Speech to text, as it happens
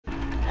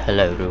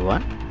Hello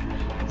everyone.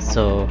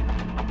 So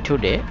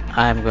today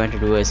I am going to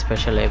do a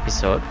special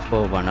episode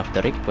for one of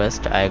the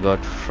requests I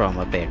got from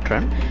a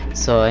patron.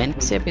 So in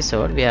this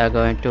episode we are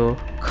going to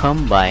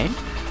combine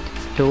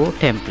two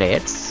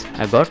templates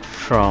I got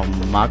from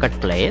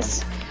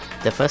marketplace.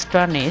 The first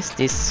one is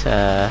this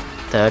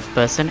third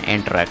person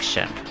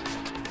interaction.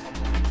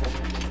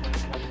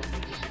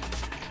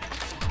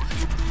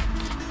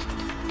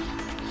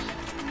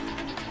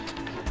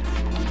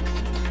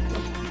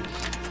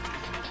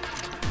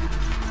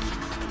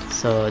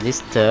 So this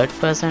third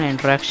person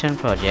interaction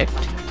project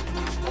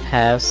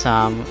have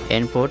some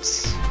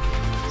inputs,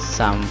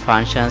 some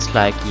functions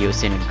like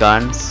using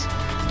guns,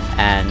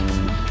 and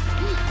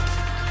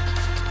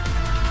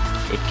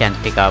it can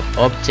pick up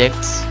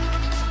objects,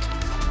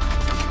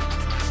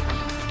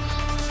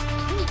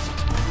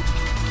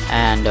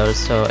 and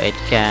also it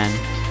can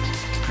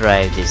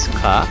drive this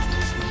car.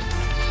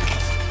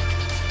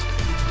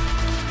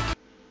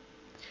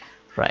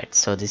 Right,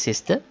 so this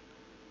is the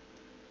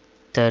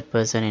third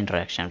person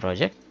interaction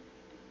project,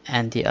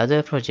 and the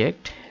other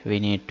project we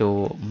need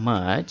to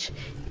merge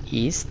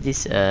is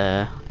this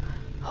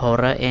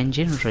horror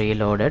engine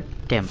reloaded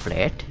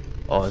template,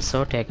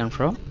 also taken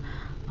from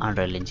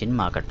Unreal Engine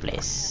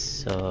marketplace.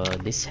 So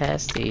this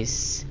has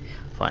these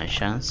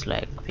functions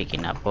like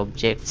picking up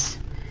objects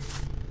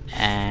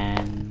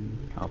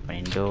and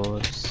opening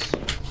doors.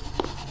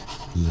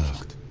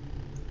 Locked.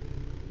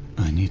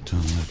 I need to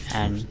unlock it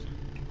And first.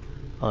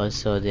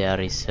 also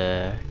there is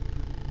a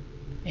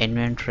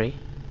inventory.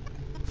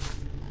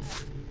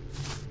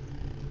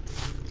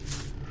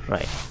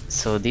 Right,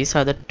 so these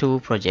are the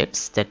two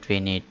projects that we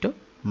need to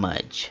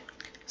merge.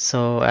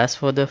 So as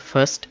for the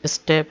first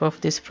step of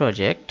this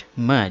project,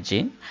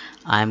 merging,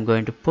 I'm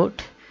going to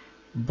put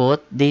both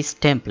these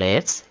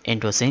templates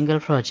into a single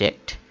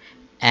project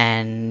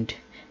and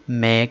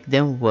make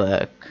them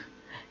work,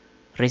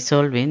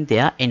 resolving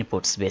their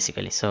inputs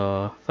basically.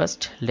 So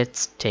first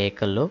let's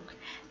take a look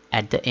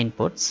at the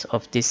inputs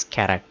of this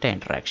character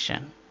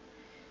interaction.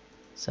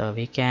 So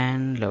we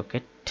can look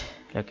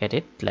at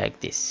it like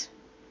this.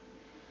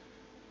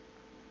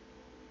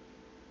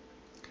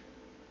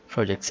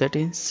 Project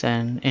settings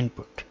and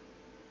input.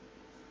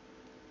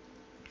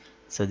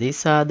 So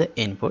these are the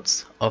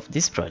inputs of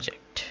this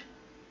project.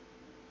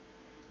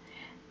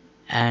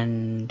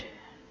 And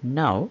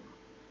now,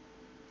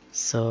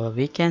 so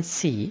we can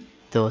see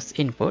those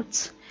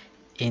inputs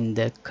in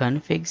the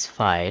configs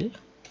file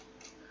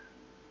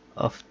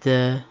of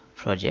the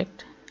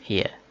project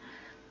here.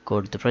 Go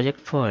to the project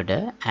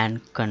folder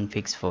and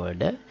configs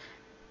folder.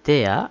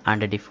 There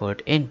under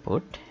default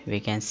input we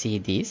can see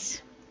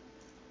this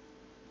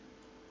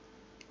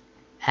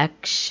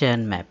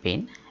action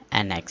mapping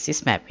and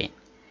axis mapping.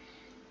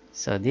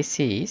 So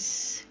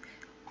these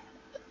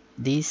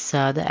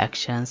are the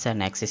actions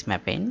and axis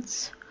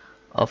mappings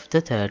of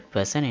the third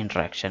person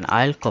interaction.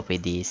 I'll copy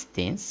these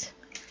things,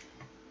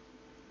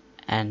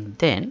 and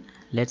then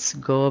let's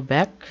go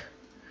back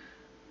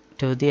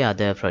to the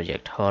other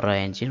project, Horror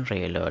Engine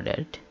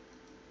Reloaded,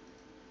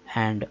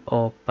 and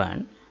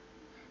open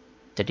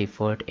the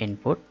default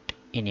input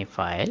ini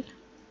file.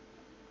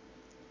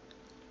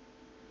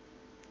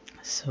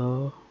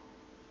 So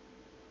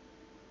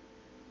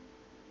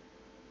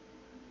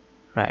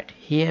right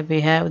here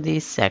we have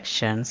these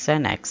sections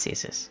and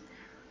axes,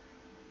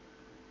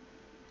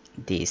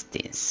 these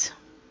things.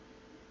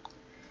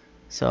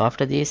 So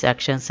after these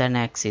actions and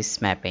axis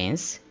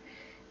mappings,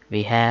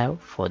 we have,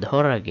 for the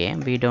horror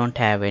game, we don't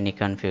have any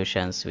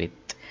confusions with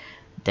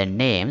the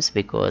names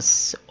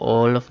because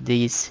all of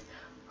these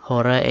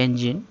horror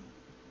engine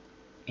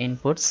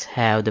inputs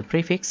have the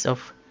prefix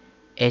of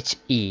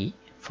HE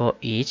for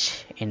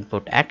each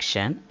input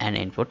action and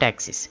input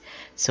axis.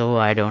 So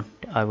I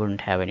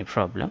wouldn't have any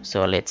problem.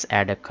 So let's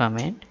add a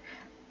comment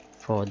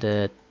for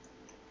the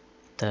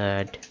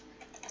third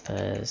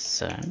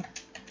person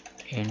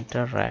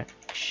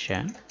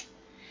interaction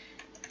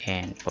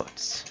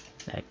inputs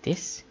like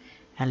this,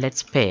 and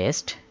let's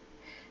paste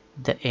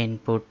the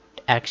input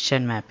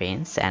action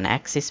mappings and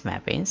axis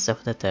mappings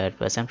of the third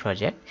person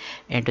project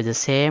into the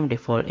same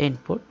default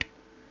input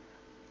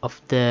of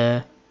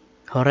the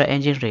Horror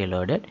Engine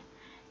Reloaded,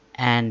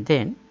 and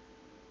then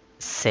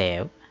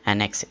save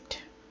and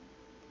exit.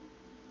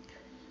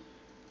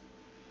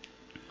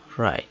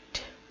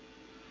 Right,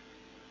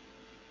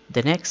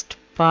 the next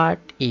part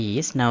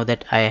is, now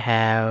that I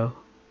have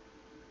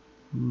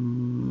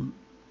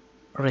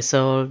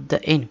resolved the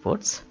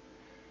inputs,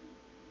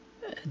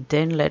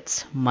 then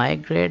let's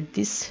migrate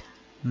this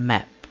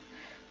map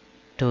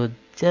to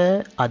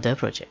the other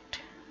project.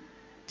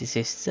 This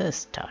is the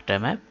starter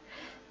map.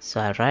 So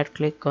I right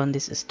click on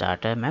this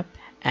starter map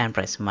and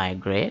press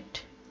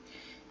migrate,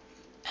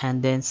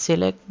 and then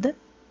select the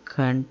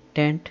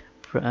content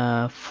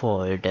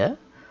folder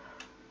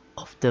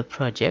of the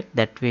project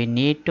that we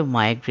need to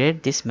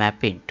migrate this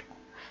map into.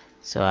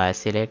 So I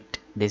select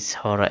this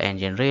Horror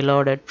Engine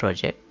Reloaded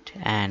project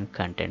and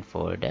content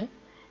folder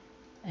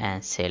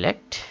and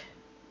select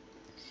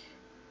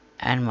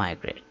and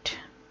migrate.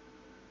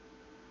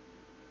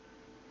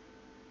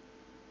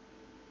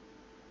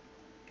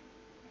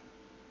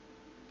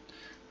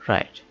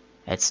 Right,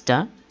 it's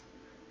done.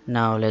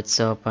 Now let's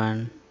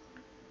open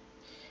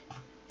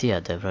the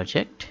other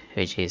project,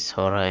 which is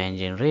Horror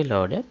Engine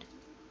Reloaded.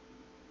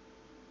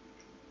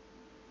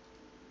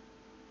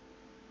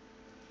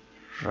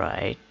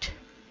 Right.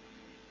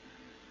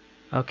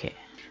 Okay.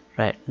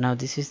 Right, now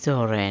this is the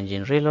Horror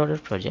Engine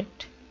Reloaded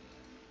project.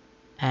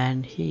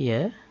 And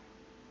here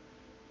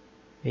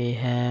we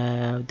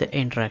have the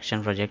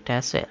interaction project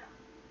as well.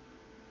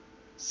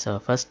 So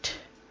first,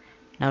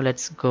 now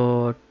let's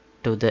go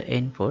to the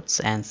inputs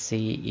and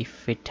see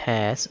if it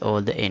has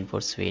all the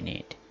inputs we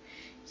need.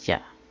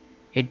 Yeah,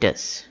 it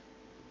does.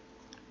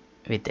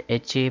 With the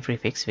HE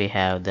prefix we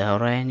have the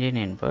Horror Engine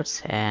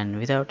inputs, and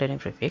without any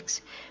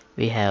prefix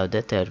we have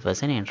the third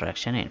person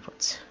interaction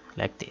inputs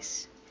like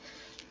this.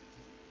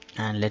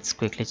 And let's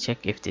quickly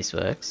check if this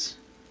works.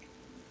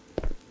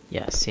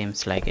 Yeah,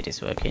 seems like it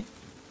is working.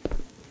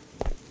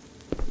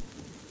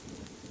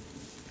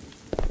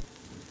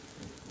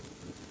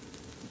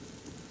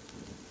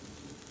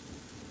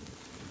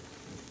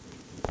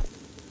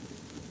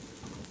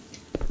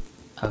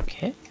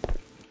 Okay,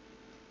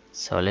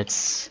 so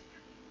let's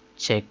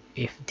check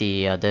if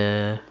the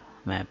other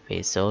map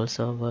is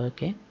also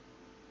working.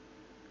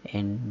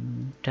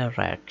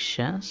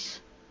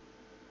 Interactions,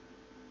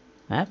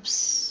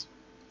 maps,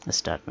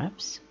 start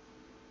maps,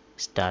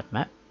 start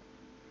map.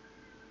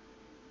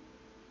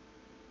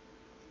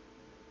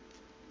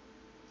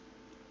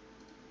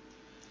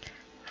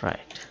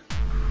 Right,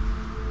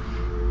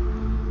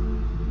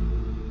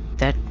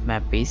 that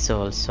map is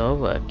also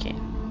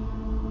working.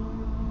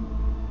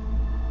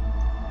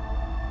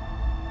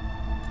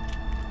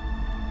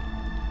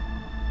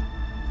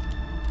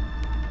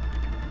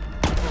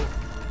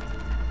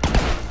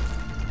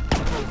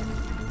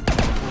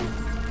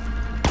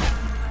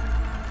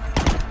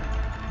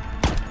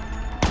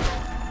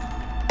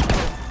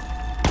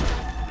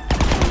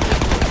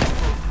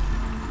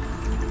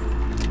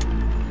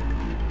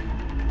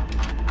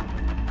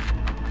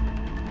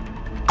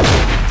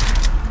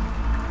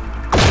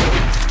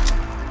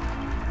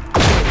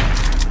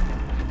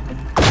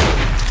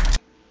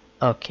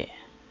 Okay,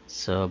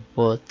 so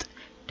both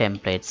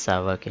templates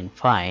are working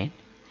fine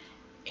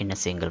in a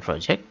single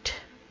project.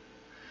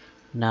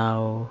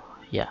 Now,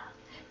 yeah,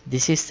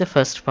 this is the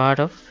first part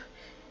of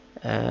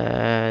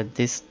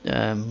this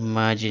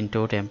merge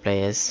into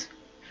templates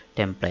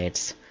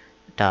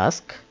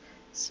task.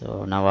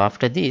 So now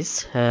after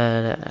this,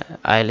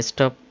 I'll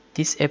stop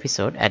this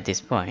episode at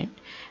this point,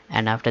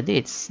 and after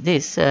this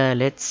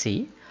let's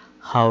see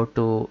how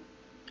to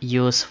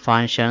use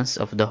functions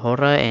of the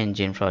Horror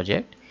Engine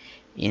project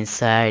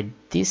inside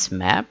this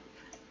map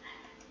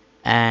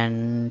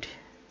and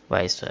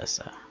vice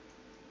versa.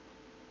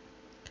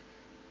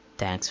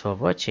 Thanks for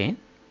watching,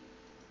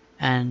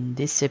 and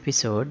this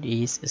episode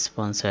is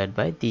sponsored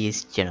by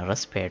these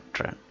generous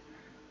patrons.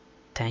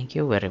 Thank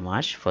you very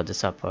much for the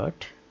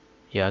support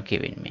you are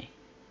giving me.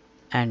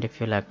 And if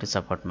you like to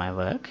support my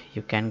work,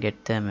 you can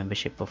get the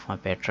membership of my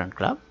Patreon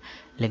club.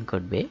 Link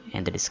would be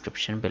in the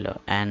description below,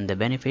 and the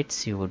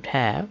benefits you would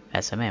have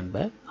as a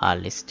member are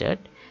listed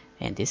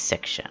in this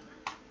section.